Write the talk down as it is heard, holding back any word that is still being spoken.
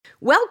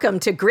Welcome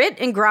to Grit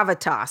and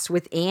Gravitas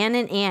with Ann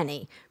and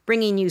Annie,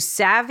 bringing you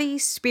savvy,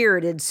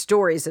 spirited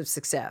stories of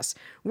success.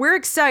 We're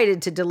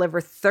excited to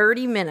deliver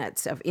 30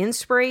 minutes of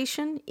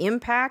inspiration,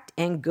 impact,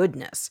 and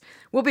goodness.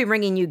 We'll be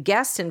bringing you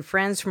guests and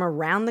friends from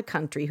around the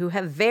country who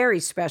have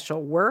very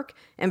special work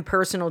and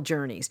personal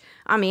journeys.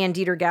 I'm Ann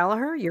Dieter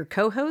Gallagher, your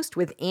co-host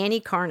with Annie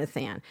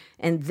Carnathan,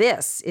 and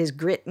this is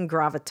Grit and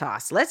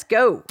Gravitas. Let's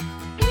go!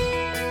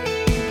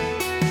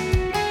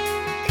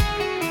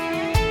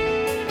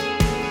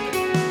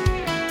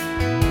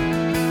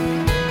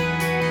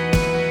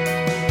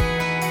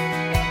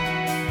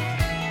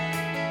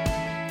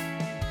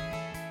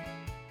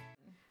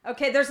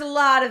 Okay, there's a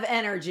lot of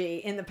energy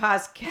in the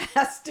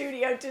podcast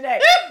studio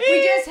today.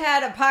 We just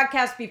had a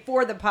podcast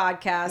before the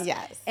podcast.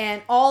 Yes.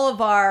 And all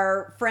of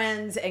our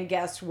friends and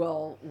guests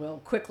will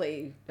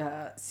quickly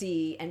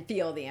see and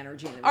feel the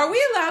energy in the room. Are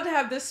we allowed to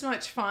have this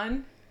much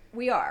fun?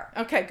 We are.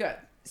 Okay, good.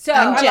 So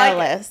I'm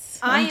jealous.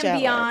 I am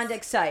jealous. beyond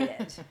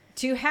excited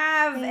to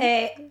have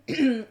I'm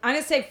going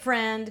to say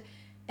friend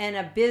and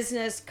a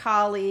business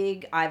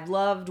colleague. I've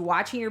loved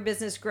watching your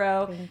business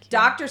grow. Thank you.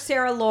 Dr.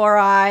 Sarah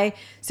Lorei.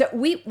 So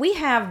we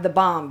have the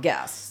bomb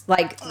guests.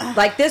 Like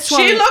this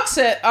one. She looks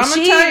it. I'm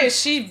going to tell you,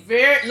 she's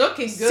very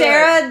looking good.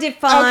 Sarah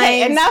defines.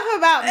 Okay, enough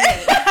about me.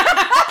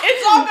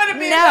 It's all going to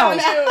be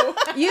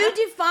about you. You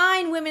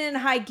define women in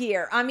high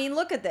gear. I mean,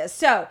 look at this.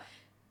 So,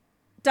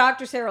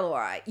 Dr. Sarah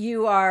Lorei,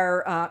 you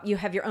are you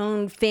have your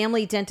own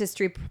family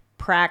dentistry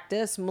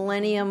practice,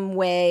 Millenium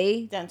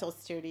Way Dental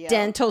Studio.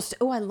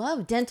 I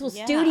love dental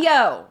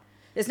studio.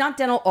 It's not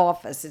dental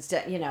office. It's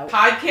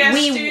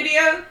Podcast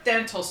studio,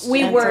 dental studio.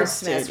 We Dental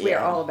wordsmiths. studio. We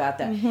are all about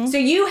that. Mm-hmm. So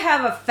you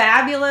have a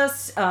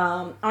fabulous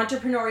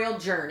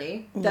entrepreneurial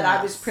journey that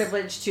I was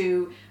privileged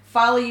to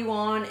follow you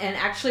on and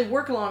actually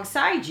work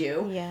alongside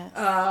you.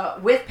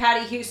 Yes. With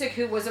Patty Husick,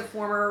 who was a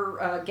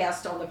former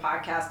guest on the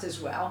podcast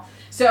as well.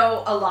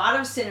 So a lot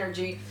of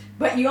synergy,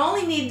 but you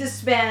only need to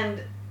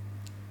spend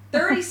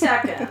 30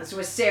 seconds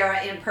with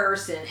Sarah in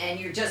person, and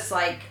you're just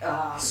like...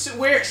 So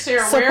Sarah,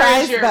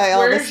 Surprised by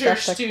all the where's your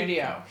stuff that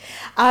studio?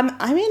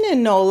 I'm in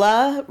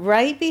Enola,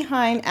 right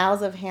behind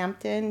Al's of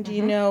Hampton. Do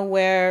you know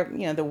where,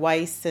 the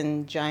Weiss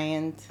and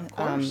Giant? Of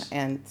course.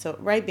 And so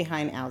right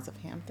behind Al's of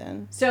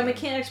Hampton. So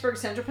Mechanicsburg,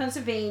 Central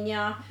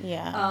Pennsylvania.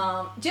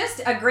 Yeah. Just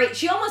a great...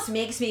 She almost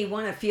makes me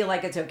want to feel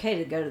like it's okay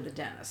to go to the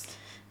dentist.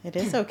 It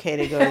is okay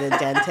to go to the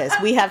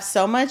dentist. We have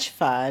so much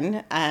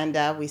fun,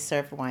 and we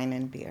serve wine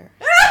and beer.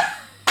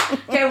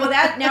 Okay, well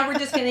now we're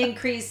just going to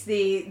increase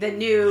the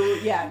new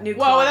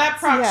Well, with that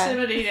clients.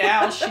 proximity to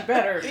Al, she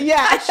better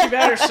Yeah.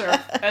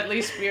 serve at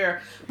least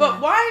beer.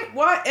 But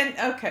why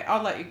and okay,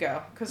 I'll let you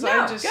go cuz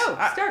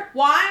Start.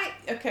 Why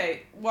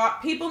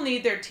people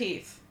need their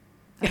teeth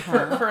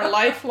for a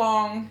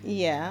lifelong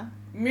Yeah.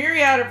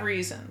 myriad of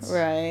reasons.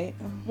 Right.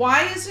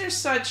 Why is there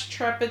such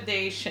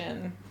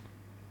trepidation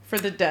for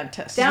the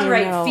dentist?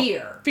 Downright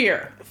fear.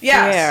 Fear.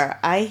 Yes. Fear.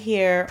 I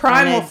hear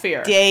Primal on a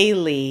fear.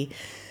 daily.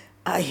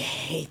 I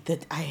hate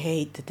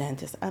the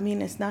dentist. I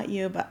mean, it's not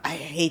you, but I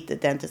hate the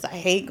dentist. I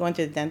hate going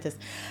to the dentist.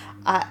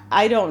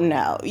 I don't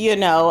know.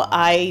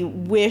 I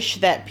wish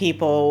that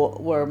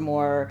people were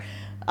more,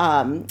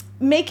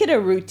 make it a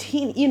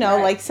routine.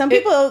 Right. Like some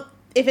people,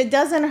 if it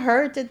doesn't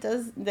hurt,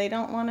 they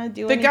don't want to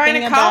do The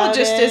anything about it.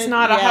 gynecologist is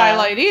not a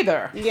highlight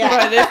either.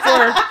 Yeah.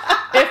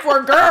 But if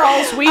we're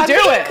girls, we do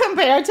it.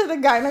 Compared to the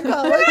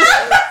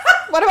gynecologist.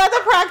 What about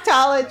the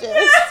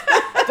proctologist?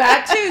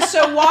 That too.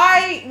 So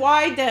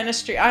why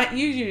dentistry?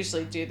 You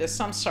usually do this.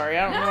 I'm sorry.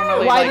 I don't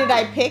normally. Why did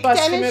I pick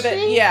bust into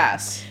dentistry? it.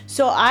 Yes.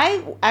 So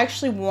I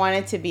actually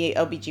wanted to be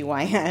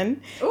OBGYN.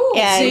 Ooh,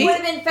 and you would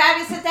have been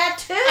fabulous at that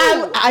too.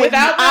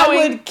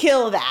 I would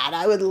kill that.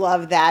 I would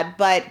love that.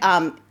 But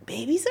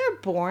babies are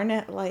born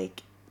at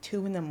like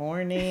 2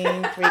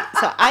 a.m. 3.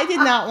 So I did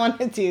not want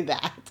to do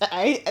that.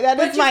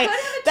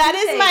 That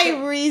is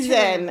my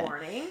reason.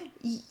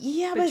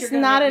 Yeah, but it's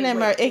not an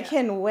emergency. It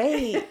can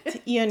wait.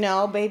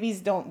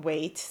 Babies don't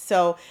wait.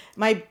 So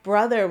my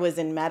brother was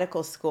in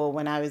medical school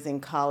when I was in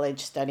college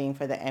studying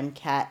for the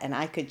MCAT, and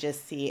I could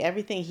just see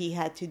everything he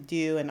had to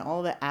do and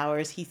all the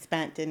hours he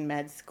spent in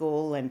med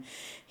school. And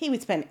he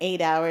would spend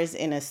 8 hours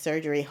in a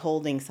surgery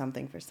holding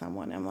something for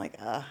someone. I'm like,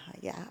 I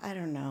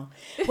don't know.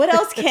 What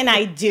else can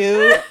I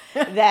do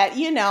that,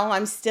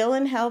 I'm still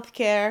in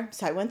healthcare?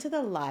 So I went to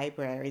the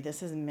library.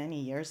 This is many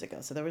years ago.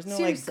 So there was no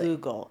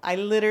Google. I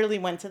literally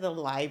went to the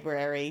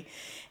library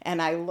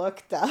and I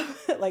looked up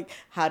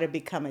how to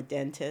become a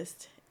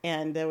dentist.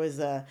 And there was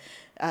you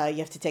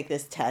have to take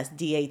this test,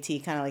 DAT,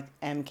 kind of like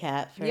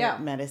MCAT for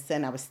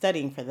medicine. I was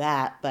studying for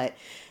that, but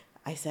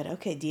I said,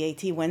 okay,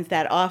 DAT, when's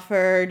that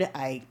offered?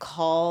 I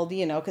called,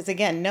 because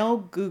again, no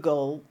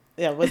Google,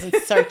 I wasn't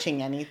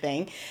searching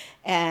anything.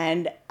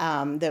 And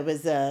there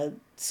was a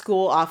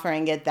school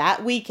offering it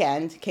that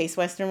weekend, Case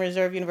Western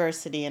Reserve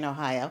University in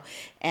Ohio.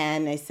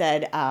 And they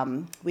said,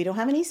 we don't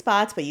have any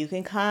spots, but you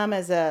can come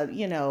as a,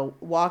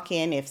 walk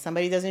in. If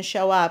somebody doesn't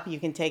show up, you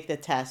can take the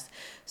test.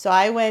 So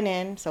I went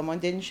in, someone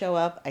didn't show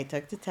up. I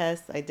took the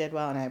test. I did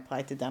well, and I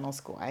applied to dental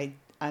school. I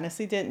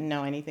honestly didn't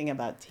know anything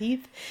about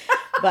teeth,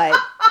 but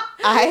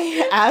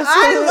I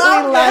absolutely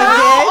loved it.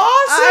 How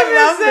awesome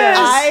is this?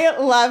 I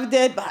loved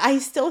it, but I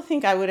still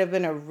think I would have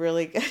been a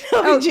really good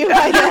OBGYN.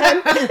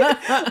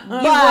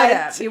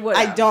 You would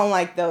have. I don't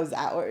like those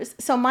hours.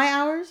 So my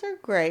hours are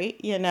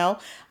great, you know.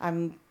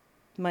 I'm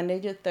Monday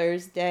to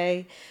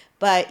Thursday,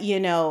 but you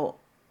know,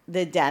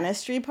 the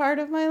dentistry part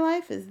of my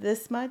life is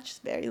this much,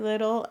 very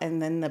little,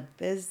 and then the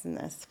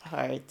business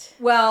part.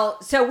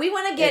 Well, so we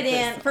want to get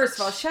in. First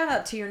of all, shout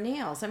out to your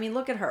nails. I mean,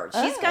 look at her.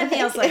 She's got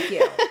nails like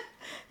you.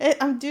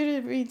 I'm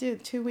due to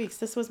redo 2 weeks.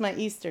 This was my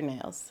Easter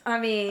nails. I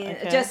mean,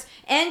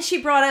 and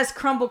she brought us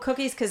crumble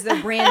cookies because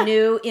they're brand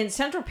new in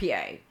Central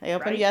PA. They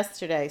opened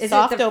yesterday. Is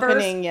Soft it the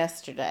opening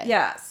yesterday.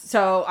 Yes.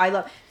 So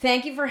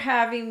thank you for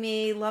having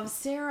me. Love,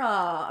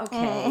 Sarah.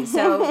 Okay.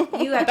 So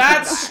you have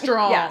That's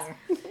strong. Yes.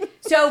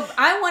 So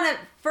I want to,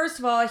 first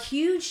of all, a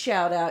huge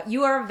shout out.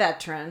 You are a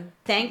veteran.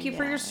 Thank you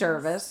for your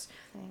service.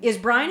 Is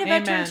Brian a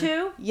veteran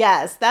too?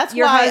 Yes, that's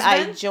Your why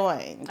husband? I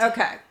joined.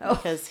 Okay.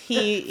 Because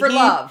he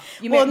love.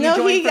 He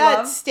joined got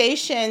love?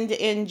 stationed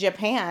in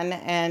Japan,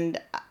 and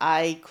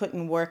I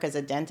couldn't work as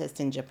a dentist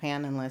in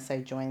Japan unless I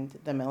joined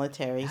the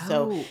military. Oh.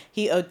 So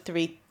he owed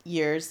 3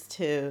 years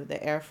to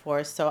the Air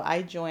Force. So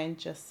I joined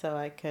just so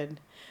I could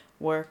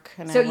work.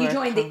 And so you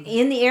joined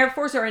in the Air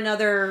Force or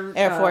another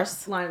Air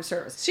Force line of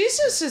service? She's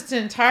just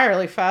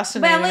entirely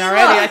fascinating Well,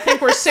 already. look. I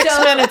think we're 6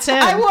 minutes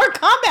in. I wore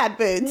combat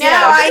boots. No,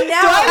 I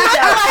know.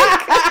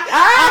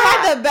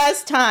 I had the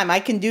best time. I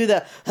can do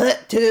the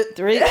 2,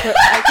 3.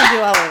 I can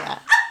do all of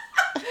that.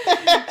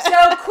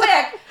 So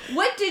quick,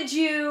 what did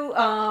you?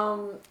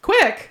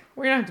 Quick.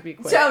 We're gonna have to be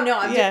quick. So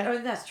no,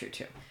 that's true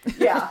too.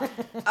 Yeah,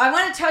 I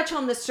want to touch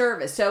on the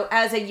service. So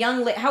as a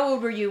young lady, how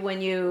old were you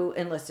when you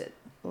enlisted?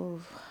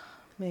 Ooh,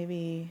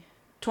 maybe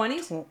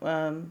 20s?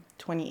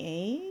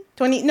 28?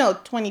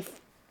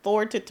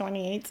 24 to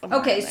 28.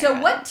 Okay, so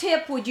what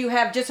tip would you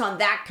have just on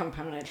that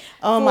component?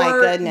 Oh my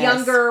goodness.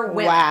 Younger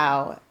women.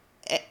 Wow.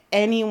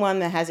 Anyone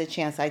that has a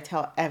chance, I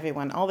tell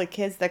everyone, all the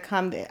kids that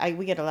come,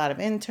 we get a lot of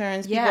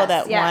interns, people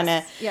that want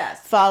to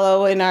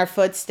follow in our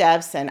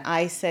footsteps. And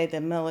I say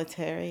the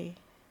military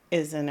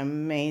is an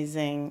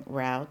amazing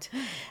route.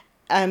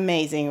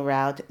 Amazing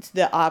route.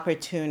 The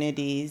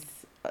opportunities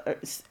are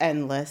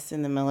endless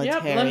in the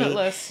military. Yep,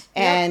 limitless.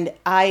 And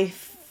I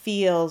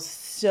feel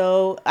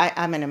so,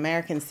 I'm an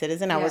American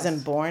citizen. I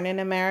wasn't born in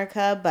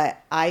America,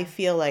 but I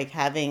feel like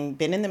having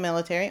been in the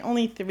military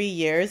only 3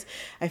 years,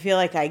 I feel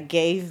like I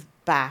gave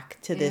back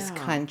to this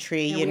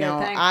country. And you know,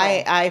 thankful.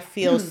 I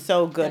feel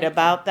so good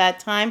about that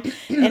time.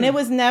 And it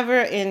was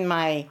never in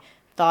my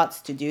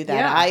thoughts to do that.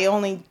 Yeah. I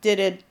only did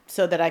it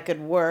so that I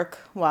could work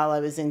while I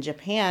was in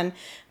Japan.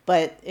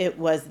 But it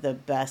was the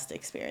best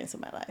experience of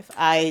my life.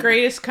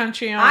 Greatest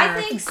country on earth.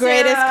 I think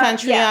greatest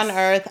country on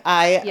earth.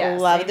 I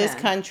love this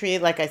amen. country.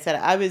 Like I said,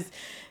 I was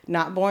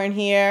not born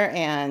here,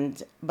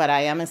 but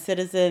I am a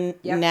citizen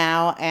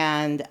now,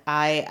 and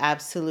I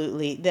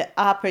absolutely the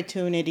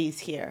opportunities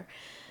here.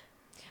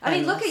 I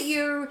mean, look at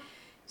you.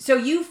 So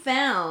you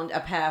found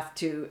a path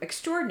to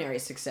extraordinary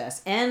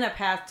success and a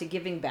path to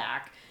giving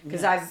back.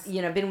 Because I've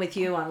been with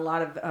you on a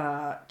lot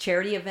of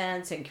charity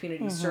events and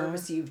community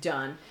service you've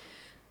done.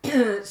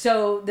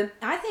 So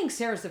I think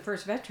Sarah's the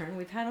first veteran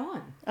we've had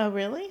on. Oh,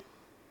 really?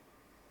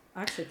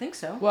 I actually think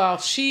so. Well,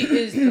 she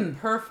is the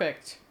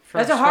perfect.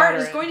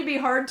 It's going to be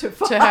hard to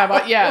find. To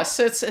have yes,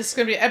 it's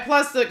going to be, and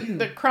plus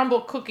the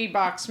crumble cookie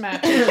box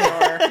matches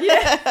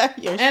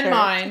and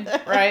mine,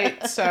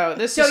 right? So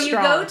this is strong. So you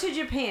go to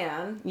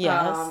Japan,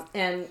 yes,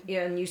 and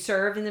you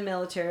serve in the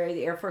military,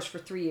 the Air Force for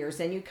 3 years.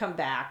 Then you come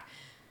back.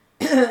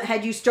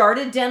 Had you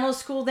started dental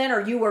school then,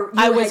 or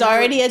I was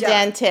already a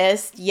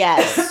dentist.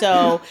 Yes.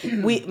 So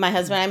my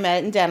husband and I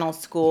met in dental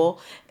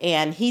school,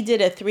 and he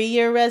did a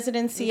 3-year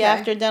residency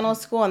after dental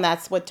school, and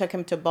that's what took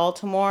him to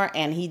Baltimore.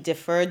 And he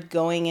deferred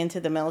going into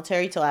the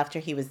military till after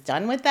he was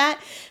done with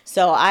that.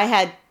 So I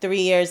had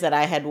 3 years that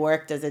I had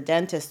worked as a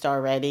dentist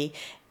already.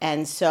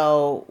 And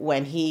so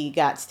when he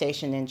got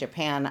stationed in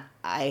Japan,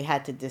 I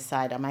had to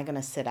decide, am I going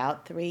to sit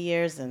out 3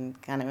 years and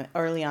kind of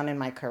early on in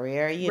my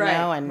career,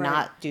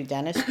 not do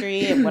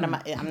dentistry? I'm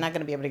not going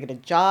to be able to get a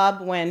job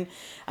when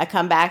I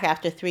come back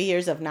after 3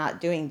 years of not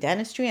doing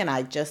dentistry. And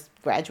I just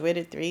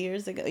graduated 3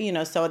 years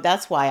ago, so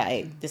that's why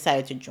I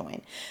decided to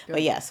join. Good.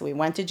 But yes, we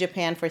went to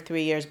Japan for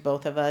 3 years,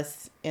 both of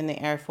us in the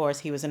Air Force.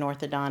 He was an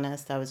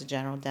orthodontist. I was a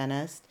general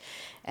dentist.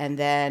 And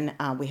then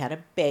we had a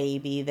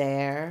baby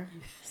there.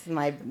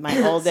 My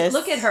oldest.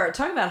 Look at her.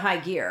 Talking about high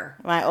gear.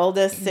 My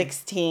oldest,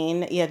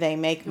 16. Yeah, they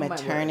make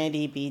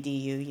maternity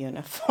BDU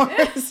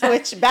uniforms,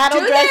 which battle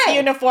dress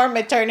uniform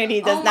maternity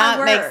does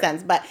not make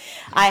sense. But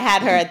I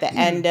had her at the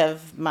end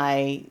of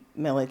my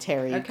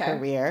military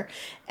career.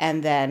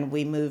 And then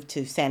we moved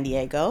to San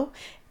Diego.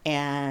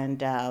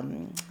 And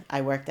I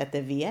worked at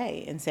the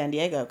VA in San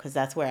Diego because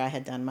that's where I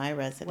had done my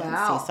residency.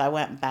 Wow. So I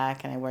went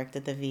back and I worked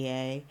at the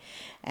VA.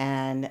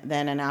 And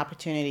then an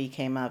opportunity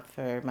came up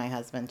for my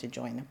husband to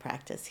join the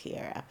practice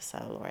here at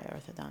Lorei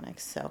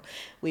Orthodontics. So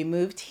we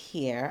moved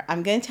here.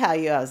 I'm going to tell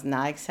you, I was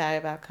not excited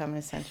about coming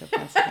to Central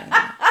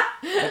Pennsylvania.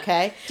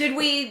 Okay. Did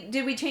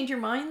we change your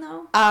mind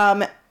though?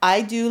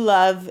 I do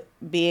love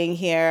being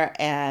here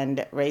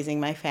and raising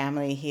my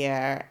family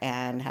here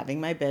and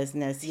having my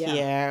business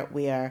here.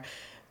 We are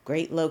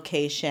great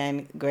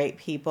location, great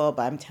people,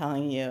 but I'm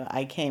telling you,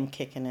 I came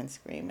kicking and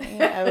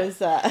screaming. I was in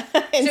so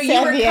San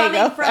you were Diego.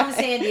 coming from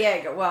San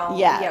Diego. Well,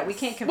 yeah, we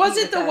can't compete. Was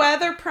it with the that.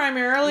 weather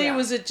primarily? Yeah.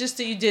 Was it just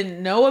that you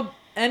didn't know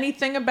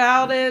anything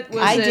about it?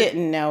 I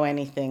didn't know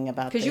anything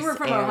about this because you were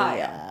from area.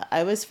 Ohio.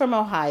 I was from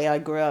Ohio. I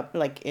grew up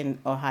like in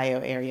Ohio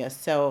area.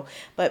 So,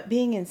 but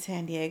being in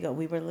San Diego,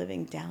 we were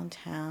living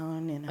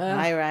downtown in a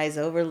high rise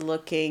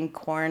overlooking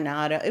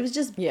Coronado. It was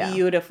just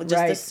beautiful,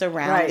 just the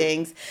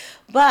surroundings.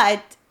 Right.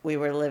 But we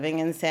were living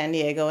in San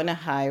Diego in a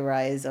high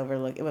rise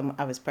overlooking. When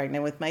I was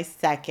pregnant with my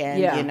second,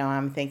 you know,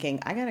 I'm thinking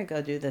I gotta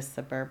go do this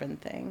suburban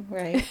thing,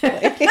 right?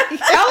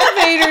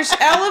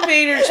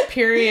 Elevators,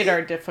 period,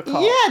 are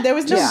difficult. Yeah, there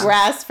was no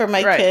grass for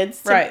my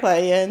kids to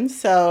play in.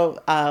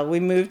 So we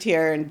moved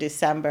here in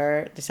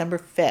December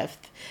 5th,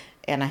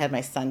 and I had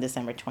my son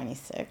December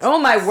 26th. Oh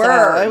my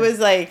word! So it was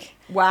like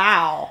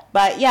wow.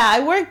 But yeah, I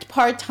worked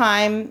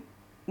part-time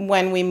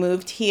when we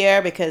moved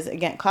here because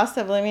again, cost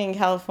of living in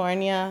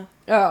California.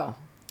 Oh.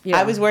 Yeah.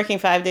 I was working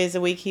 5 days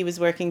a week. He was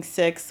working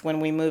 6.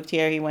 When we moved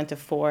here, he went to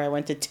 4. I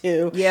went to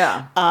 2.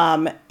 Yeah.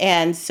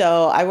 And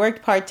so I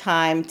worked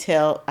part-time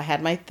till I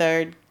had my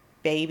third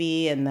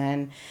baby. And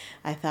then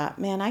I thought,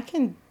 man, I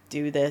can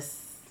do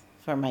this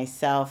for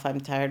myself.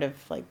 I'm tired of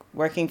like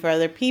working for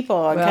other people.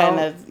 I'm kind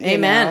of, you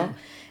know.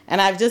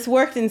 And I've just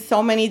worked in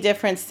so many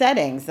different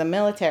settings, the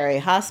military,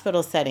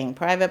 hospital setting,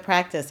 private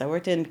practice. I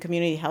worked in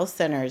community health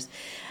centers.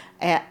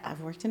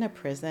 I've worked in a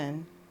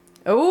prison.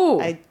 Oh.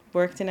 I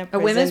worked in a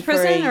prison women's for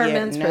prison a year. or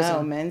men's prison?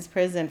 No, men's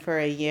prison for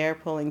a year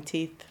pulling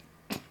teeth.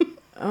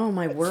 Oh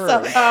my word.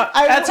 So,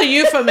 that's a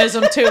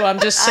euphemism too. I'm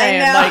just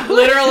saying, like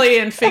literally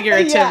and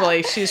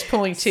figuratively, she's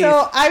pulling teeth.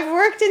 So I've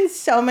worked in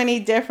so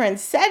many different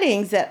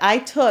settings that I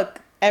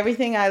took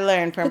everything I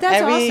learned from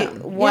every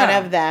one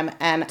of them,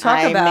 and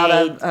I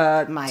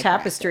about made my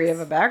tapestry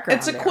practice. of a background.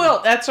 It's a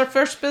quilt. That's our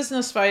first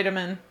business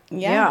vitamin.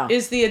 Yeah.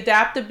 Is the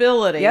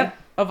adaptability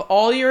of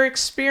all your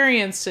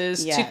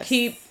experiences to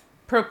keep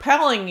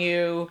propelling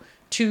you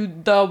to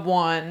the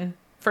one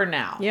for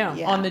now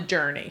on the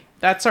journey.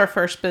 That's our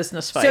first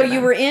business vitamin. So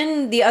you were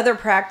in the other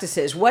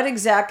practices. What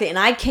exactly? And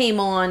I came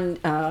on,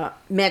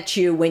 met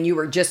you when you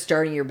were just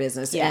starting your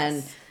business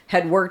and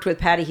had worked with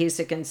Patty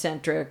Husick and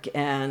Centric.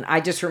 And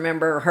I just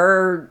remember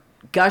her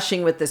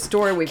gushing with the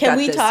story. Can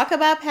we talk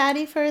about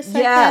Patty for a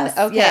second? Yes.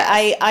 Okay.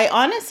 Yes. I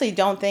honestly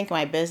don't think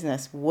my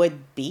business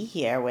would be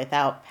here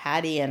without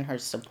Patty and her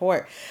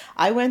support.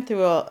 I went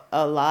through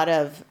a lot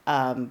of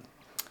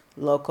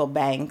local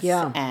banks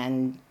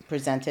and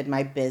presented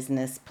my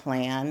business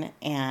plan,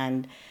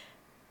 and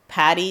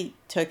Patty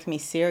took me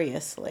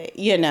seriously,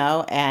 you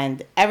know,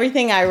 and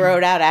everything I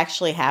wrote out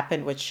actually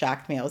happened, which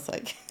shocked me. I was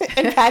like,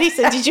 and Patty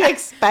said, did you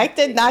expect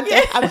it not to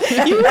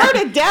happen? You wrote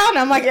it down.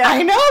 I'm like,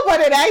 I know,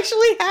 but it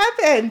actually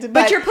happened.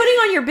 But you're putting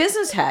on your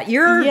business hat.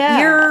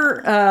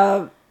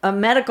 You're a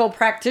medical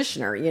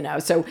practitioner, you know,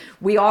 so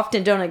we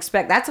often don't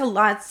expect. That's a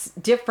lot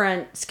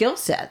different skill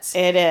sets.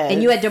 It is.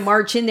 And you had to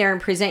march in there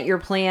and present your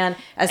plan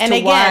as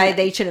to why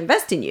they should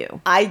invest in you.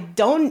 I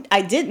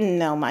didn't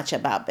know much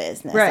about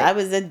business. Right. I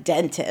was a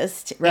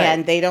dentist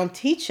and they don't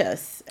teach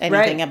us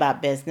anything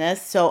about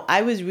business. So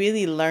I was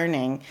really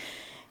learning,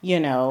 you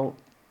know,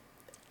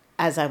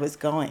 as I was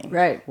going.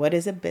 Right. What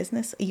is a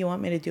business? You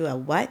want me to do a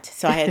what?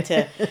 So I had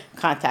to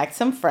contact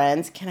some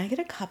friends. Can I get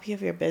a copy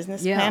of your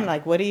business plan?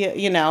 Like, what do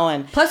you know?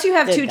 And plus you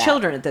have 2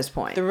 children at this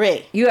point.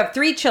 3. You have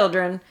 3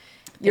 children.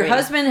 Your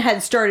husband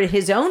had started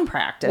his own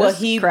practice. Well,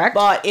 he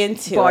bought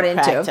into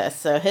practice.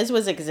 So his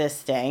was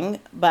existing.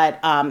 But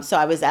so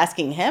I was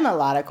asking him a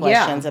lot of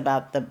questions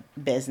about the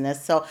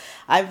business. So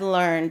I've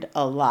learned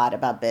a lot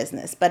about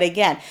business. But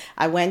again,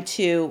 I went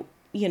to,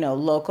 you know,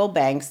 local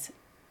banks.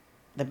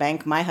 The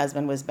bank my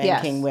husband was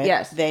banking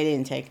with, they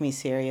didn't take me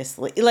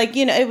seriously. Like,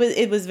 you know,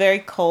 it was very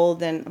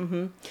cold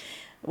and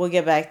we'll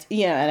get back to,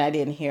 you know, and I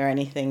didn't hear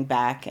anything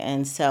back.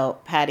 And so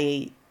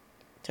Patty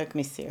took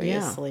me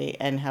seriously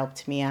and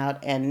helped me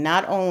out. And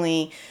not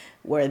only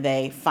were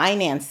they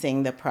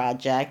financing the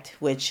project,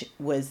 which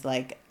was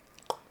like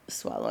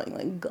swallowing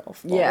like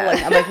golf ball. Yeah.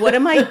 Like, I'm like, what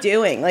am I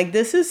doing? Like,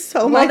 this is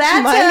so much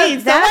money,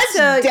 so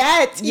much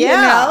debt, you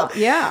know?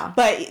 Yeah.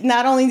 But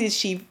not only did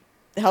she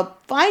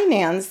help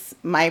finance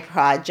my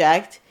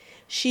project,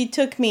 she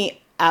took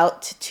me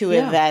out to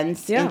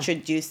events,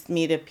 introduced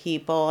me to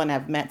people, and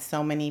I've met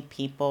so many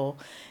people,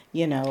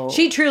 you know.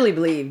 She truly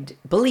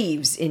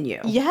believes in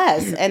you.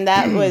 Yes, and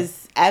that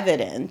was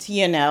evident,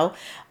 you know.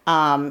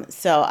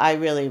 So I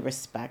really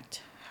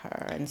respect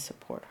her and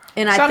support her.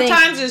 And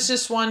sometimes it's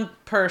just one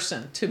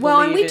person to believe in you.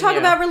 Well, and we talk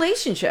about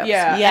relationships.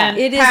 Yeah.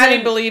 And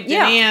Patty believed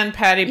in Ann.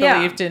 Patty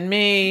believed in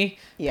me.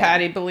 Yeah.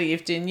 Patty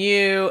believed in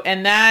you.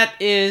 And that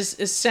is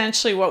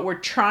essentially what we're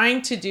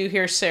trying to do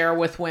here, Sarah,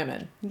 with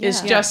women.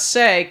 Is just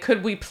say,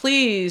 could we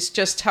please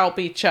just help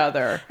each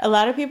other? A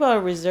lot of people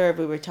are reserved.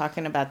 We were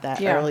talking about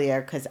that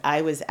earlier because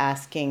I was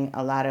asking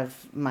a lot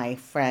of my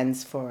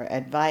friends for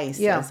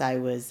advice as I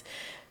was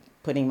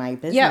putting my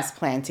business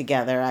plan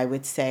together, I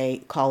would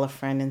say, call a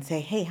friend and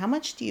say, hey, how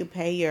much do you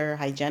pay your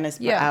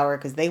hygienist per hour?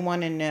 Because they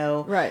want to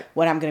know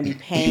what I'm going to be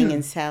paying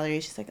in salary.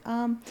 She's like,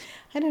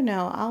 I don't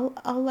know.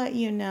 I'll let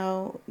you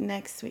know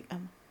next week.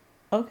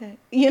 Okay.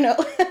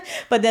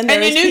 But then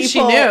there was people. She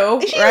knew,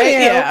 right?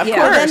 Yeah, of course.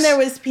 But then there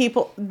was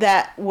people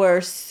that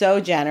were so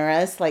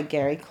generous, like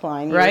Gary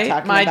Klein, you were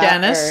talking about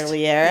dentist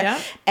earlier.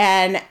 Yeah.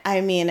 And I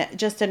mean,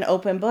 just an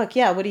open book.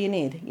 Yeah, what do you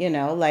need?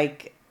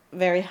 Like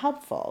very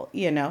helpful,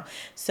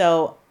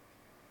 So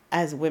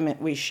as women,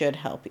 we should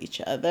help each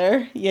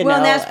other, Well,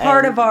 and that's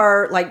part of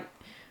our, like,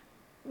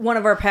 one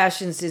of our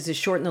passions is to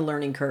shorten the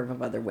learning curve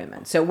of other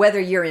women. So whether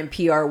you're in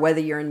PR,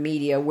 whether you're in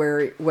media,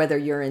 whether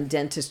you're in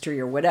dentistry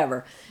or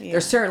whatever,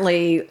 there's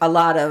certainly a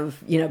lot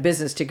of,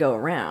 business to go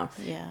around.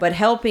 Yeah. But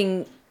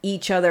helping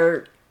each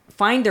other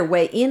find their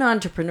way in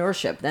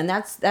entrepreneurship, then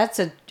that's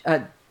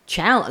a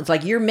challenge.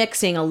 Like, you're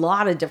mixing a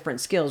lot of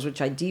different skills,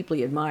 which I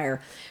deeply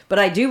admire. But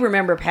I do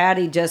remember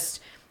Patty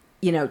just,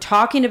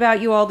 talking about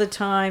you all the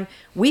time.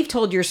 We've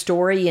told your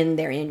story in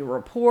their annual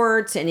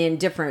reports and in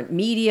different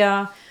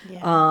media.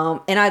 Yeah.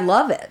 And I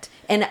love it.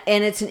 And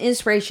it's an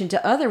inspiration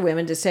to other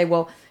women to say,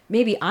 well,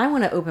 maybe I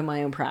want to open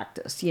my own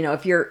practice.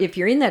 If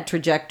you're in that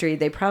trajectory,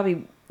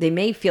 they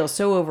may feel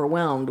so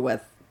overwhelmed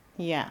with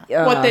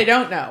what they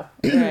don't know.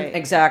 Right.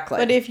 Exactly.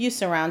 But if you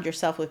surround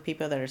yourself with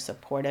people that are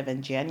supportive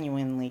and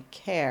genuinely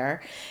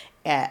care,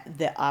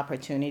 the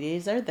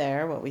opportunities are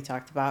there. What we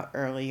talked about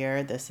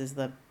earlier, this is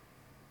the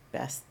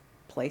best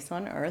place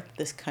on earth.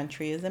 This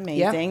country is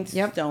amazing.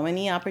 Yep. So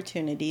many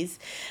opportunities,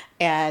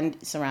 and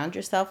surround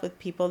yourself with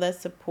people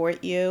that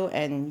support you,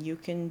 and you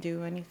can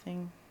do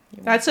anything.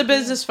 That's a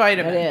business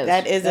vitamin.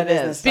 That is a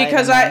business vitamin.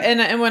 Because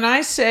and when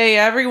I say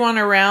everyone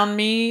around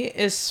me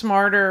is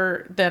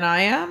smarter than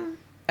I am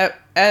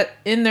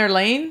in their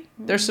lane,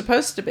 they're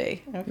supposed to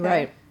be.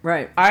 Okay.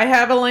 Right. I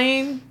have a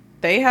lane,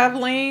 they have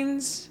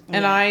lanes,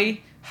 and I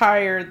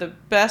hire the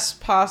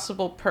best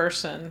possible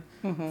person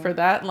for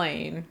that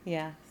lane.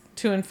 Yeah.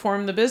 To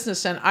inform the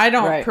business, and I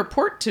don't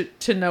purport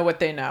to know what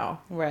they know.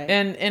 Right.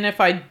 And if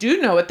I do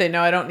know what they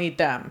know, I don't need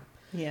them.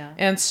 Yeah.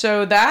 And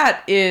so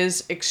that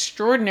is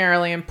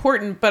extraordinarily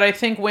important, but I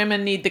think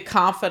women need the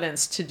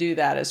confidence to do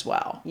that as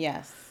well.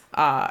 Yes.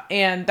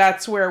 And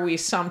that's where we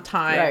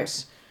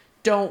sometimes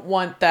don't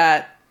want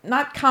that,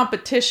 not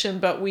competition,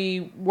 but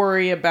we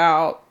worry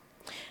about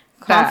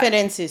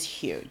confidence is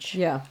huge.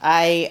 Yeah.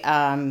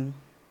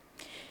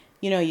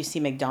 You see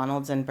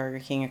McDonald's and Burger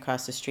King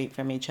across the street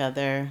from each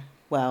other.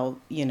 Well,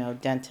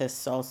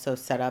 dentists also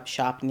set up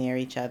shop near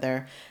each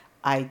other.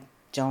 I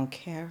don't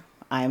care.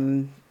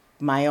 I'm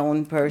my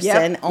own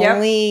person,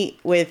 only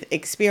with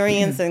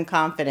experience and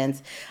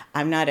confidence.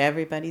 I'm not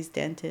everybody's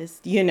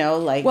dentist,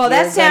 like, well,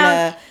 you're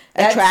gonna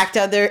attract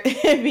other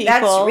people.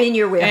 That's in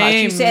your wheelhouse.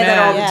 You say that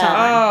all the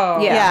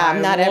time. Oh,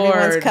 I'm not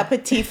everyone's cup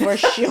of tea for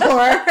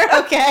sure.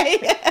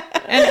 Okay.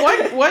 And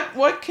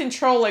what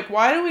control, like,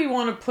 why do we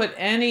want to put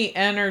any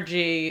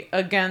energy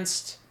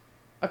against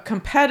a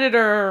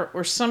competitor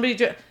or somebody?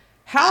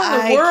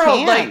 How in the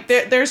world? Like,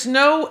 there's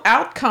no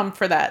outcome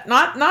for that.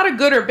 Not a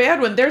good or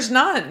bad one. There's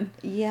none.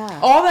 Yeah.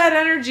 All that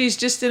energy is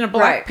just in a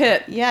black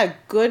pit. Yeah.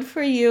 Good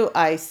for you.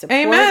 I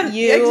support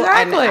you.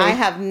 Exactly. And I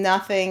have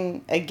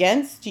nothing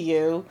against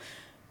you.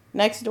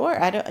 Next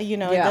door, I don't. It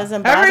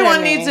doesn't bother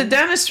Everyone me. needs a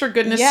dentist, for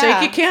goodness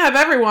sake. You can't have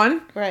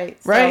everyone. Right.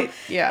 Right.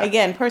 So,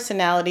 again,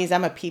 personalities.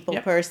 I'm a people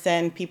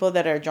person. People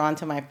that are drawn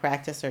to my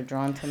practice are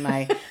drawn to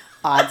my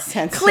odd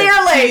sense of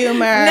humor.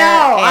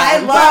 No, I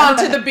love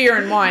to the beer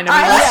and wine.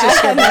 Let's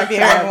just go back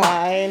beer and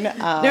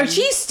wine. No,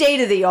 she's state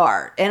of the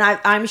art, and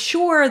I'm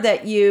sure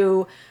that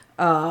you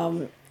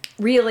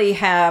really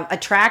have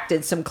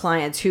attracted some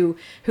clients who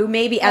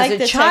maybe as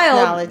a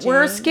child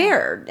were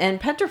scared and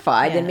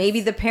petrified, and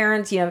maybe the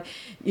parents, I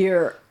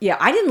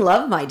didn't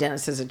love my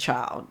dentist as a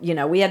child.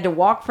 We had to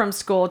walk from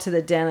school to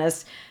the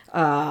dentist.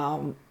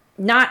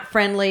 Not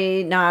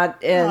friendly, and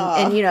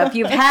if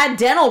you've had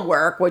dental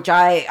work, which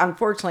I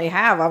unfortunately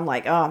have, I'm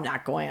like, I'm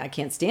not going. I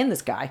can't stand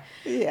this guy.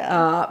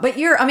 Yeah. But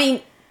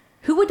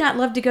who would not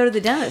love to go to the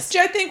dentist?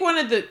 I think one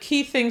of the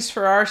key things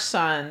for our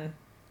son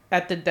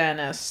at the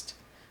dentist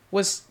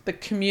was the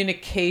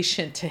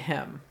communication to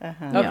him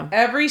of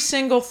every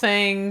single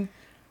thing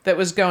that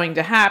was going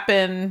to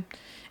happen.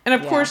 And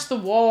of course the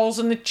walls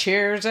and the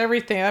chairs,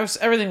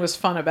 everything was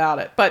fun about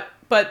it.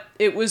 But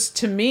it was,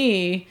 to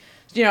me,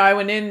 I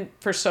went in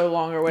for so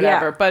long or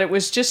whatever, but it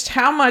was just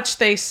how much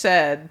they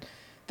said,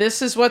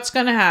 this is what's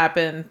going to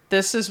happen.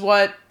 This is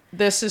what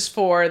this is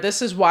for.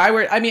 This is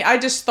why I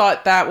just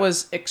thought that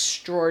was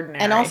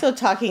extraordinary. And also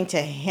talking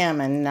to him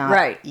and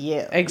not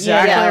you.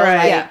 Exactly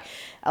right.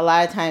 A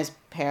lot of times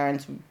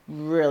parents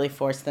really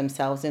force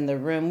themselves in the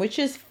room, which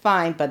is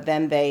fine, but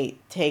then they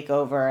take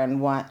over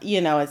and want,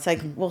 it's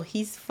like, well,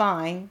 he's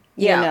fine.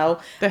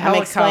 I'm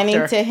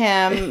explaining to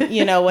him,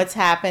 what's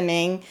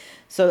happening.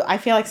 So I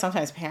feel like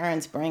sometimes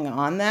parents bring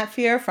on that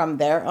fear from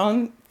their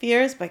own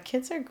fears, but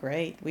kids are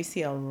great. We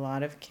see a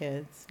lot of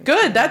kids.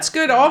 Good. That's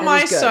good. All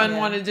my son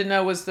wanted to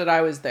know was that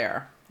I was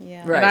there.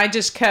 Yeah. Right. And I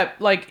just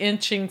kept like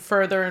inching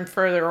further and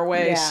further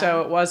away,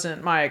 so it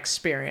wasn't my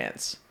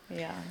experience.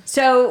 Yeah.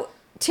 So,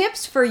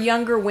 tips for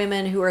younger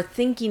women who are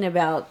thinking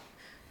about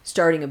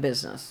starting a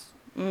business.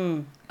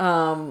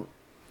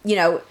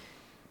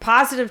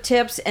 Positive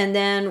tips, and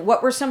then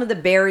what were some of the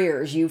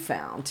barriers you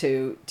found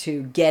to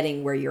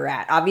getting where you're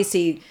at?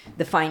 Obviously,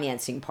 the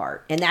financing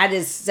part, and that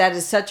is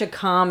such a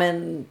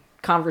common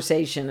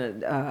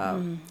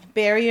conversation.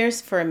 Barriers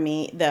for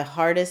me, the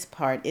hardest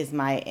part is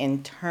my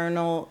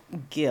internal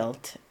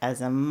guilt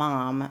as a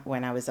mom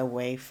when I was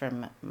away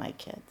from my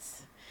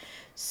kids.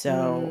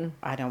 So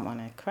I don't want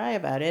to cry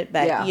about it,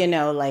 but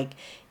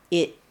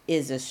it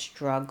is a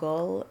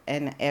struggle,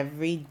 and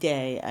every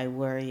day I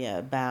worry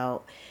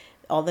about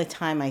all the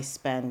time I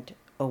spend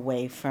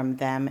away from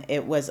them.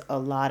 It was a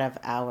lot of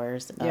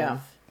hours of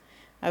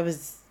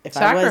if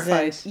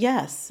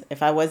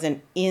I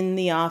wasn't in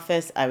the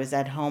office, I was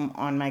at home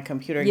on my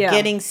computer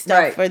getting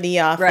stuff for the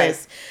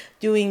office,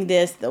 doing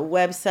this, the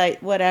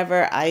website,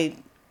 whatever. I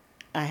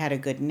had a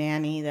good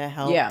nanny that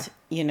helped,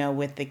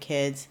 with the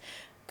kids,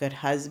 good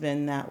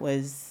husband that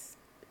was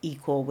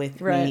equal with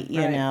me,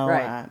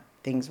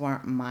 things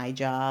weren't my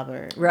job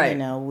or,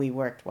 we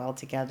worked well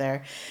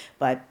together.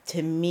 But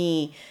to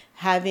me,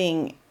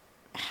 having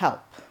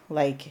help,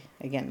 like,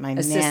 again, my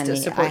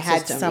nanny, I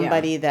had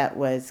somebody that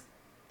was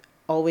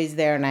always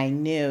there, and I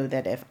knew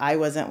that if I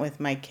wasn't with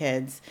my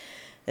kids,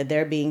 that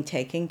they're being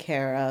taken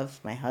care of.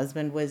 My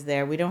husband was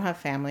there. We don't have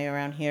family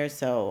around here,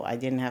 so I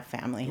didn't have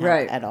family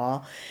help at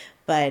all.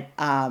 But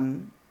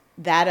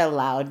that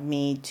allowed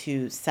me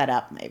to set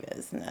up my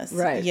business,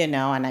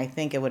 and I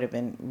think it would have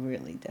been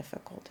really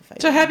difficult if I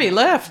It's a heavy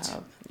lift.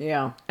 Help.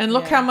 Yeah. And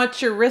look how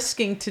much you're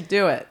risking to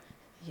do it.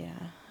 Yeah.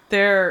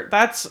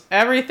 That's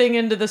everything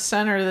into the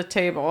center of the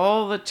table,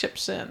 all the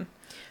chips in.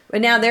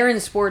 But now they're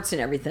in sports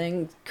and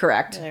everything,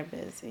 correct? They're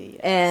busy.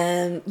 Yes.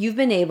 And you've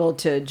been able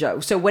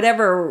to so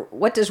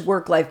what does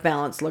work-life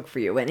balance look for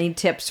you? Any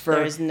tips for...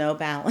 There's no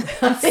balance.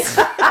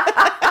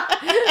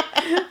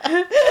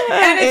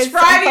 And it's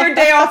Friday, your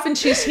day off, and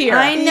she's here.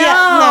 I know.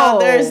 Yeah, no,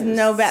 there's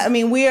no balance. I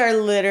mean, we are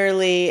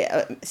literally,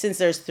 since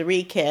there's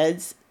 3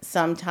 kids,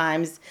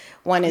 sometimes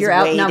one is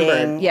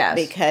waiting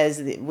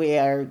because we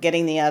are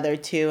getting the other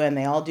 2, and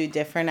they all do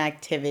different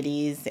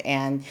activities,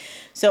 and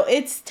so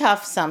it's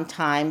tough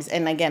sometimes.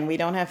 And again, we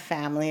don't have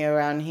family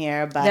around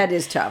here, but that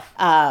is tough.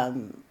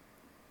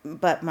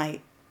 But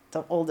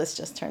the oldest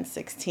just turned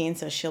 16,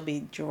 so she'll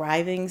be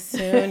driving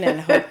soon,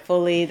 and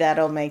hopefully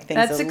that'll make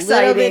things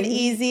little bit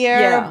easier.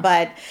 Yeah.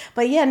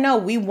 But yeah, no,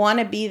 we want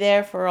to be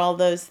there for all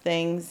those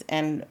things,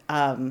 and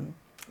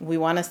we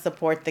want to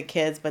support the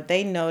kids, but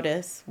they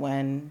notice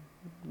when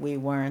we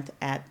weren't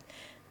at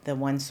the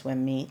one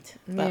swim meet.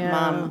 But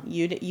Mom,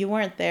 you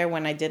weren't there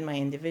when I did my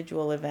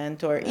individual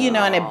event, or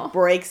and it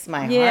breaks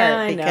my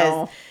heart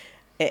because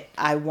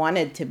I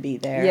wanted to be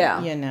there.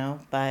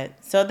 But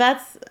so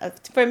that's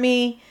for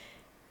me.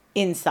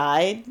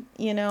 Inside,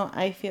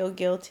 I feel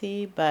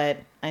guilty, but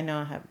I know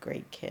I have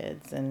great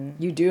kids, and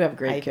you do have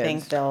great kids. I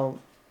think they'll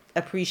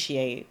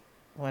appreciate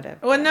whatever.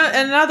 Well,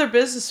 another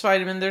business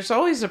vitamin, there's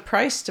always a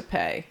price to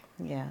pay.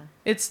 Yeah.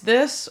 It's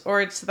this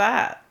or it's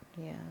that.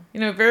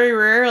 Yeah. Very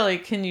rarely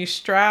can you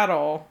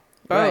straddle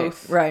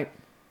both. Right.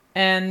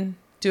 And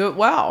do it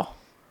well.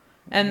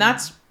 And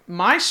that's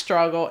my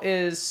struggle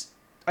is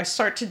I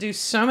start to do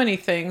so many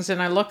things, and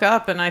I look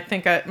up and I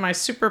think my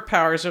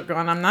superpowers are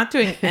gone. I'm not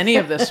doing any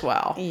of this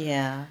well.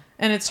 Yeah.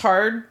 And it's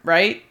hard,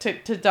 right,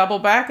 to double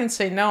back and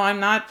say, no, I'm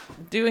not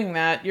doing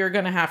that. You're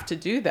going to have to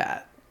do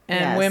that.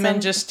 And women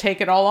just take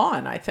it all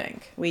on, I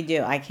think. We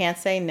do. I can't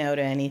say no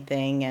to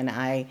anything, and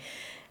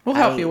we'll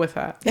help you with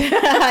that.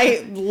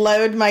 I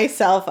load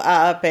myself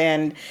up,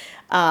 and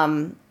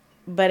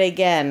but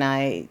again,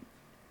 I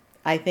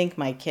think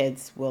my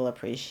kids will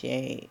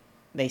appreciate.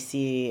 They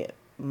see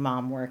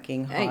Mom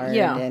working hard,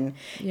 and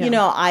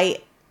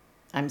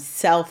I'm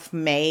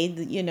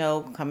self-made,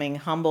 coming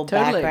humble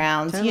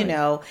backgrounds,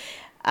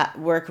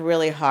 work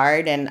really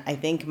hard, and I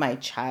think my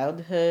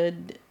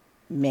childhood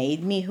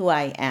made me who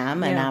I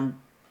am, and I'm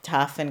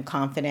tough and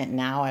confident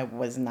now. I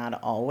was not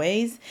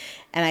always.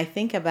 And I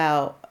think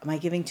about, am I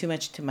giving too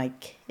much to my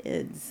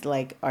kids?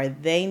 Like, are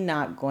they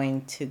not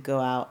going to go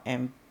out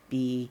and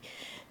be,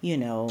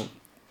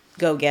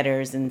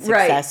 go-getters and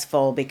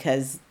successful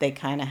because they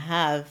kind of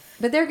have.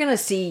 But they're going to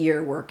see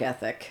your work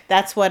ethic.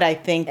 That's what I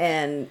think.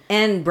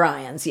 And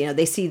Brian's,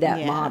 they see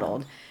that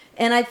modeled.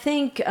 And I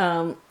think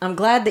I'm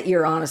glad that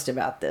you're honest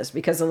about this,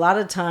 because a lot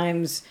of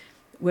times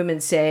women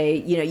say,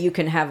 you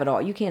can have it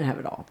all. You can't have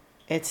it all.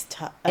 It's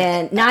tough.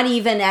 And not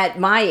even at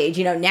my age.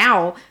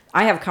 Now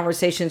I have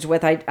conversations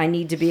with, I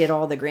need to be at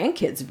all the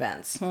grandkids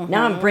events. Mm-hmm.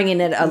 Now I'm bringing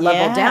it a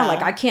level down.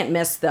 Like, I can't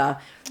miss the,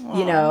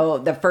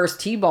 the first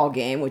T-ball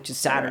game, which is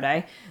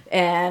Saturday.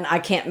 And I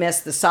can't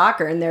miss the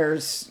soccer. And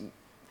there's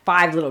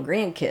 5 little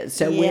grandkids.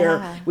 So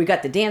we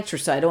got the dance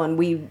recital, and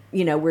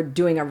we're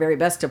doing our very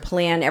best to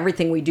plan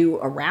everything we do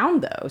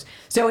around those.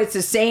 So it's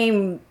the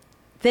same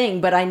thing,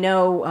 but I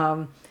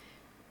know,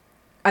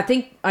 I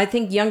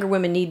think younger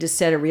women need to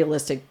set a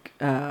realistic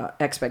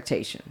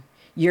expectation.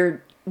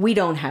 we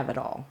don't have it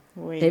all.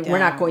 We're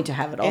not going to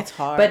have it all. It's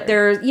hard. But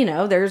there's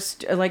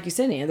like you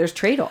said, there's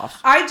trade-offs.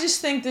 I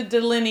just think the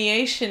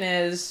delineation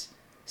is,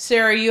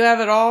 Sarah, you have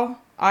it all.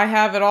 I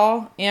have it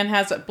all. Anne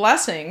has it.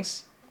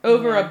 Blessings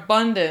over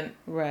abundant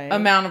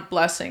amount of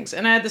blessings.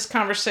 And I had this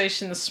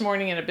conversation this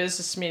morning in a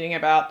business meeting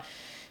about,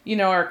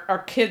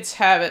 our kids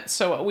have it.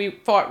 So we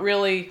fought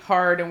really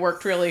hard and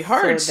worked really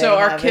hard so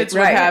our kids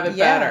would have it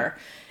better.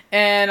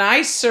 And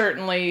I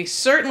certainly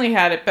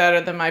had it better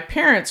than my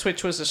parents,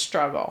 which was a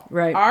struggle.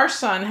 Right. Our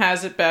son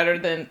has it better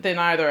than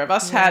either of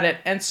us had it.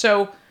 And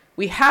so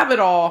we have it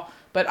all,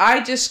 but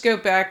I just go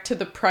back to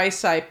the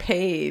price I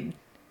paid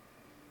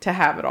to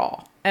have it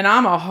all. And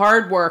I'm a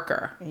hard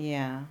worker.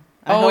 Yeah.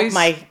 I hope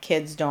my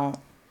kids don't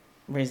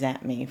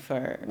resent me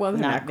for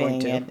not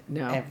being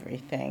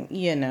everything,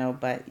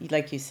 but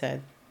like you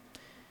said.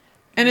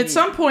 And at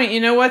some point, you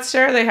know what,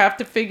 Sarah? They have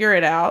to figure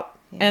it out.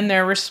 Yeah. And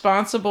they're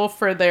responsible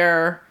for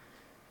their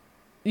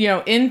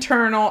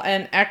internal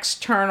and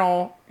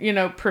external,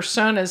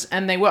 personas,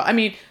 and they will. I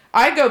mean,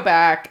 I go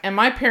back, and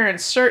my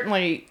parents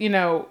certainly,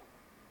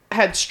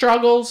 had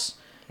struggles,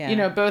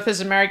 both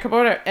as a married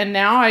couple, and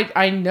now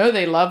I know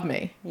they love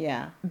me.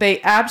 Yeah. They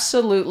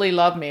absolutely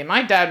love me.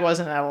 My dad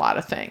wasn't at a lot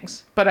of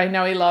things, but I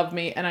know he loved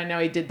me, and I know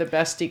he did the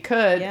best he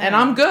could, and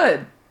I'm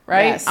good,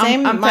 right? Yeah,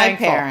 same I'm my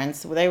thankful.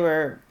 Parents, they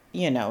were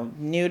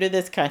new to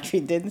this country,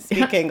 didn't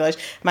speak English.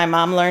 My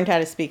mom learned how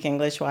to speak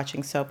English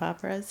watching soap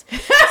operas.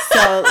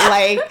 So,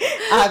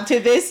 to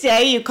this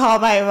day, you call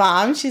my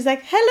mom, she's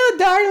like, "Hello,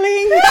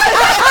 darling."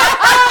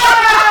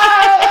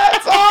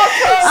 That's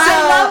awesome.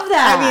 I love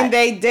that. I mean,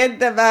 they did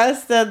the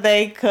best that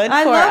they could for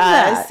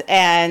us. That.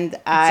 And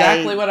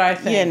exactly what I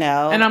think.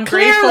 And I'm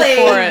clearly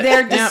grateful for it.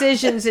 Their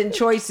decisions and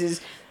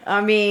choices.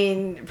 I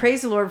mean,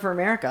 praise the Lord for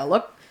America.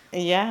 Look,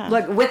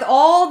 with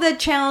all the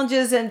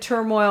challenges and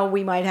turmoil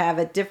we might have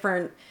at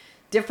different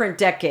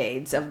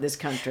decades of this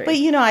country. But,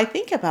 I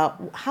think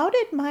about, how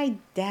did my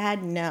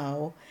dad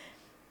know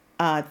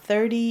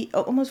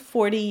almost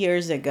 40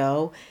 years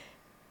ago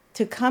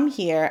to come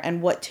here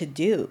and what to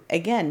do?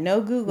 Again,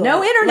 no Google.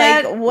 No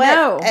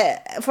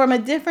internet. From a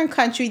different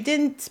country,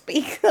 didn't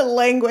speak the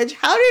language.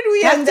 How did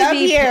we end up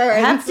here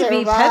and survive?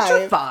 Be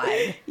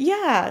petrified.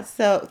 Yeah.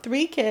 So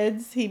 3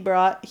 kids he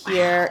brought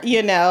here,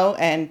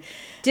 and...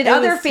 Did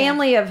other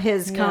family of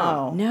his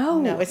come?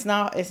 No. It's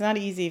not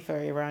easy for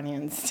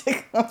Iranians to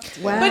come.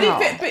 Wow.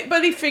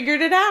 But he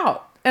figured it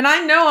out. And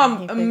I know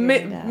I'm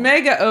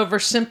mega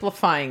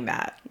oversimplifying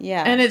that.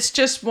 Yeah. And it's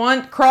just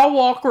one crawl,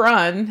 walk,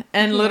 run,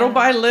 and little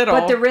by little.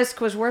 But the risk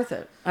was worth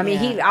it. I mean,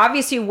 he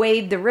obviously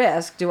weighed the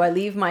risk. Do I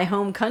leave my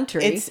home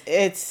country?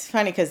 It's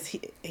funny because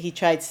he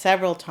tried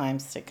several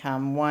times to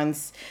come.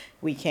 Once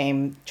we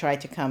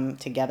tried to come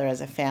together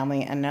as a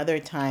family. Another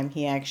time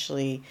he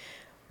actually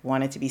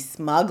wanted to be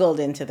smuggled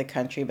into the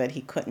country, but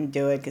he couldn't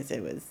do it because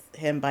it was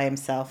him by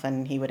himself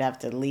and he would have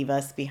to leave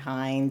us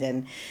behind.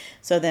 And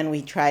so then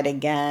we tried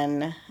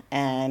again,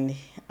 and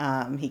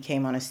he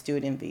came on a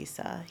student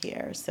visa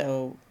here.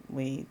 So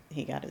he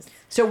got his...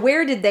 So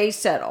where did they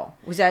settle?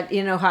 Was that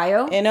in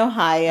Ohio? In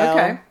Ohio.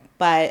 Okay.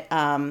 But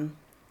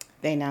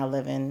they now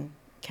live in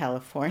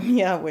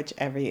California, which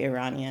every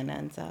Iranian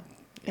ends up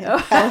in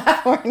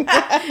California.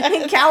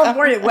 In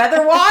California,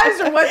 weather-wise,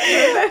 or what?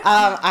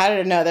 I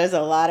don't know. There's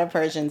a lot of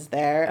Persians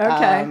there.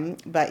 Okay.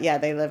 But yeah,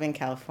 they live in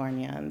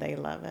California and they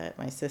love it.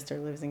 My sister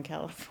lives in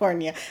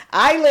California.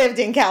 I lived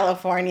in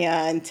California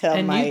until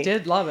you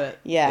did love it.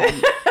 Yeah.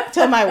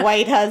 Until my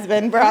white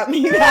husband brought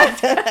me back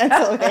to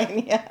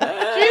Pennsylvania.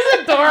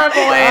 She's adorable,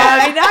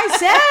 Anne.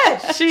 I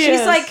said.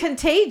 She's like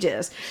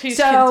contagious. She's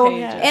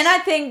contagious. And I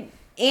think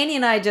Annie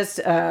and I just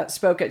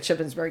spoke at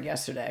Shippensburg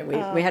yesterday.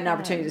 We had an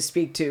opportunity to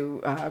speak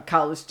to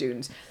college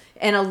students.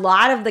 And a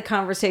lot of the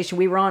conversation,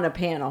 we were on a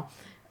panel,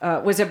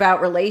 was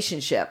about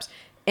relationships.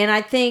 And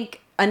I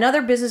think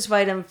another business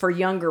item for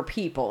younger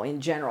people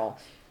in general,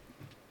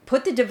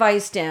 put the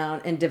device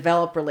down and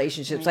develop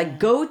relationships. Like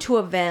go to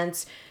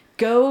events,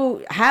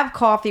 go have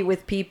coffee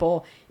with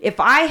people. If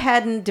I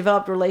hadn't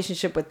developed a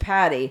relationship with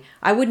Patty,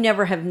 I would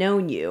never have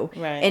known you.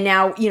 Right. And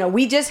now,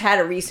 we just had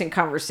a recent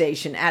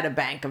conversation at a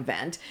bank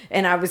event.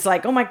 And I was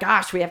like, oh my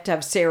gosh, we have to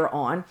have Sarah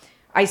on.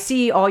 I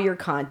see all your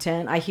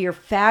content. I hear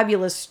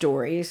fabulous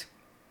stories.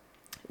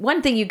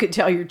 One thing you could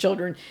tell your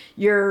children,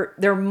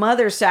 their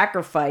mother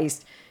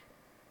sacrificed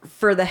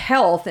for the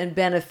health and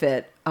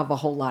benefit of a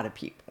whole lot of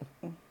people.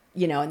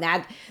 And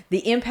that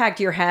the impact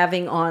you're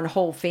having on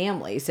whole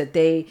families, that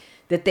they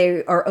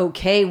are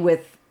okay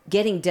with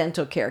getting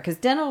dental care, because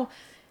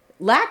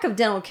lack of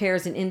dental care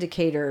is an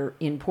indicator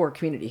in poor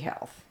community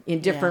health in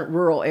different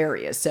rural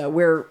areas. So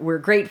we're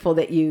grateful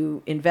that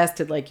you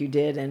invested like you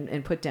did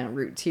and put down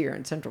roots here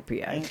in Central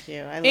PA. Thank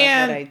you. I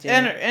love what I do.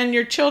 And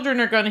your children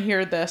are going to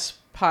hear this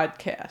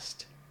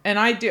podcast. And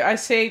I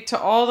say to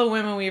all the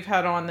women we've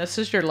had on, this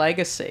is your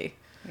legacy.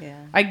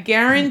 Yeah. I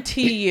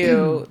guarantee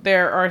you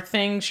there are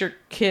things your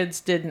kids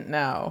didn't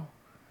know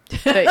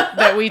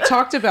that we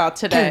talked about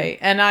today.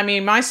 And I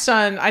mean, my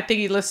son, I think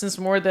he listens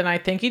more than I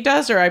think he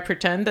does, or I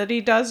pretend that he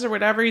does, or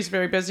whatever. He's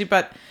very busy,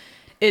 but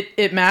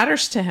it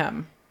matters to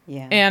him.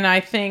 Yeah. And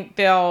I think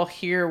they'll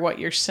hear what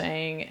you're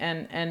saying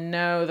and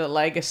know the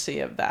legacy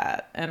of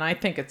that. And I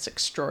think it's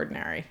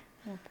extraordinary.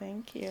 Well,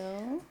 thank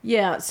you.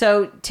 Yeah.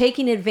 So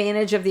taking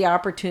advantage of the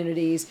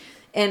opportunities,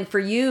 and for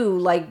you,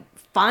 like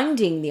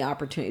finding the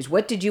opportunities.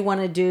 What did you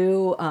want to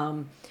do?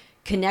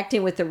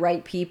 Connecting with the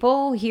right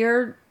people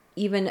here,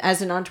 even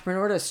as an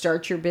entrepreneur, to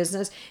start your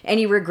business.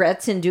 Any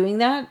regrets in doing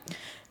that?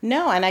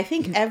 No, and I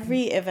think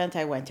every event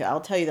I went to,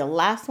 I'll tell you, the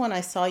last one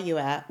I saw you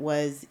at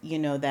was,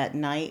 that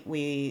night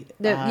we...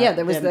 there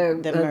was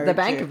the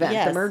bank event,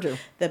 yes, the merger.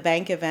 The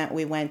bank event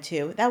we went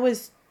to. That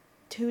was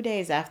 2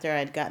 days after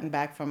I'd gotten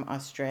back from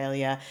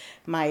Australia.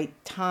 My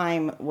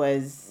time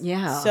was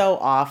so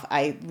off.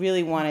 I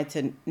really wanted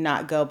to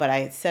not go, but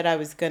I said I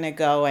was going to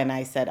go, and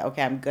I said,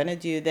 okay, I'm going to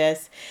do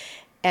this.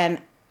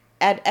 And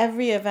at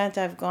every event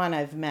I've gone,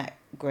 I've met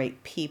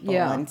great people,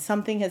 and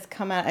something has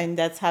come out, and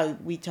that's how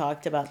we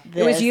talked about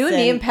this. It was you and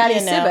me and Patty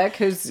Sibick,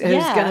 who's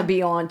going to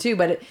be on too.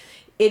 But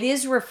it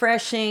is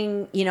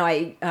refreshing.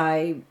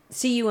 I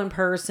see you in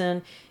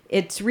person.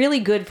 It's really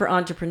good for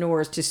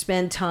entrepreneurs to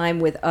spend time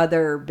with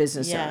other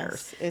business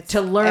owners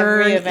to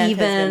learn. Every event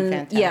even has been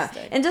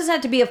fantastic. And it doesn't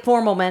have to be a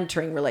formal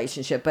mentoring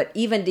relationship, but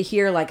even to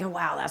hear like, oh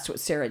wow, that's what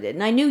Sarah did.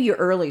 And I knew your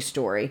early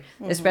story,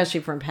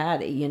 especially from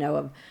Patty.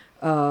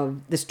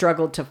 Of the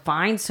struggle to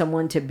find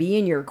someone to be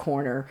in your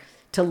corner,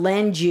 to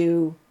lend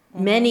you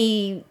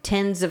many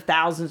tens of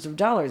thousands of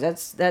dollars.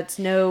 That's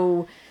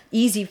no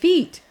easy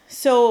feat.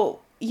 So,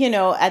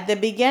 at the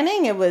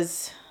beginning, it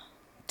was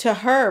to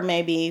her,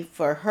 maybe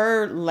for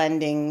her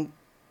lending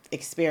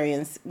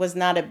experience was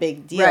not a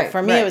big deal. Right,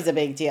 for me, it was a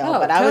big deal,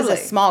 but I was a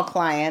small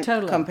client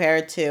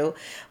compared to,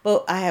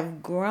 but I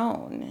have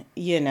grown,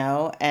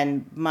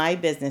 and my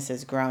business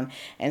has grown.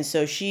 And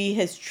so she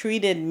has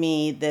treated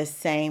me the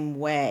same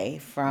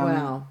way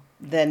from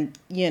then,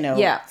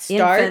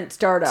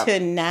 startup to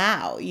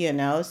now,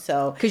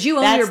 so. Because you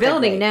own your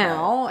building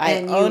now.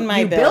 And I own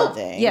my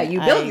building. You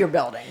built your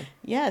building.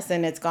 Yes,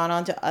 and it's gone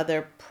on to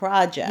other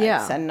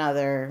projects,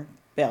 another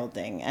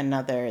building,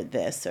 another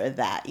this or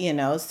that,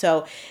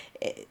 so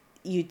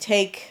you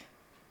take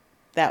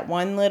that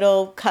one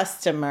little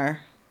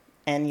customer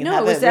and you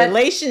have a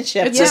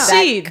relationship with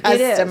that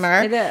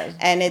customer. It is.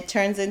 And it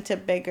turns into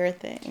bigger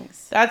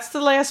things. That's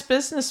the last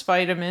business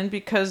vitamin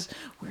because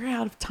we're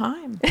out of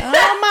time.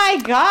 Oh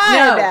my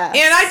God.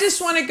 And I just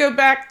want to go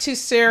back to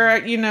Sarah,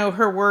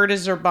 her word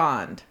is her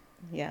bond.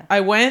 Yeah.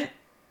 I went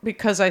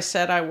because I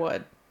said I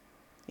would.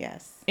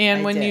 Yes.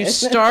 And when you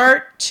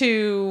start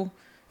to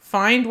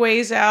find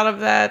ways out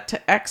of that,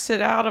 to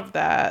exit out of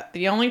that,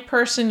 the only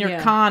person you're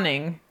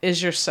conning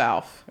is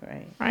yourself.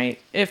 Right?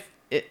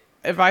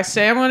 If I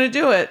say I'm going to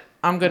do it,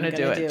 I'm going to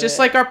do it. Just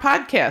like our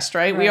podcast,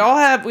 right? We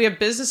have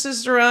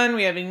businesses to run.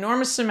 We have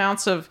enormous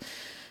amounts of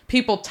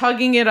people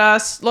tugging at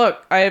us.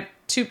 Look, I have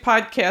 2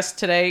 podcasts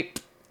today.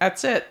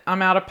 That's it.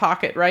 I'm out of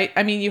pocket, right?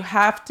 I mean, you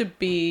have to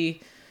be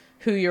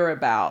who you're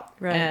about.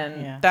 Right.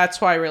 And that's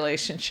why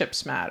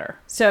relationships matter.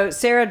 So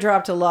Sarah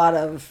dropped a lot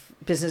of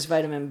business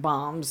vitamin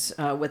bombs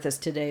with us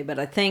today, but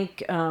I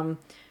think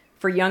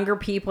for younger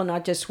people,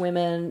 not just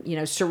women,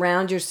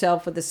 surround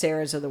yourself with the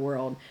Sarahs of the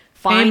world.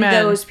 Find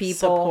those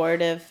people,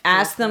 supportive,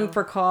 ask them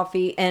for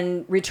coffee,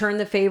 and return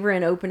the favor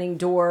in opening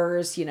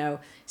doors.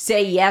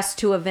 Say yes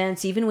to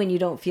events even when you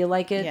don't feel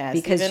like it. Yes,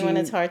 because even when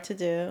it's hard to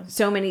do.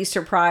 So many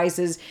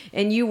surprises,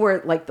 and you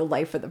were like the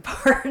life of the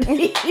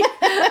party.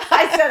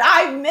 I said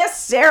I miss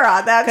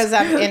Sarah. That's because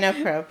I'm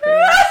inappropriate.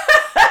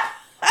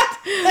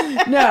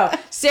 No,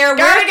 Sarah,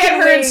 gotta get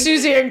her and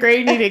Susie and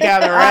Grady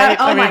together, right?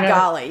 My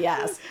golly,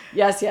 yes.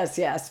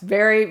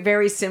 Very,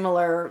 very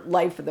similar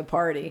life of the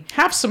party.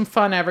 Have some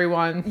fun,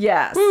 everyone.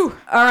 Yes. Woo.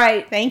 All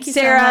right. Thank you,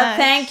 Sarah. So much.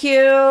 Thank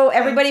you.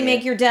 Everybody,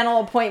 make your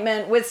dental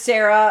appointment with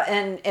Sarah,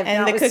 and if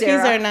not the with cookies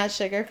Sarah, are not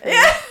sugar free.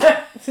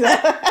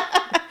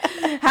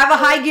 Have a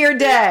high gear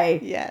day.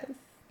 Yes.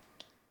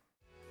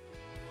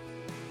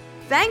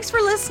 Thanks for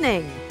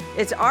listening.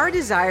 It's our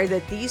desire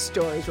that these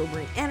stories will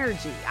bring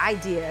energy,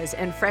 ideas,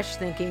 and fresh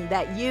thinking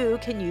that you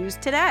can use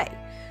today.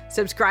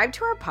 Subscribe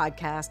to our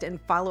podcast and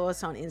follow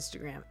us on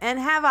Instagram, and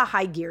have a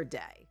high gear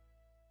day.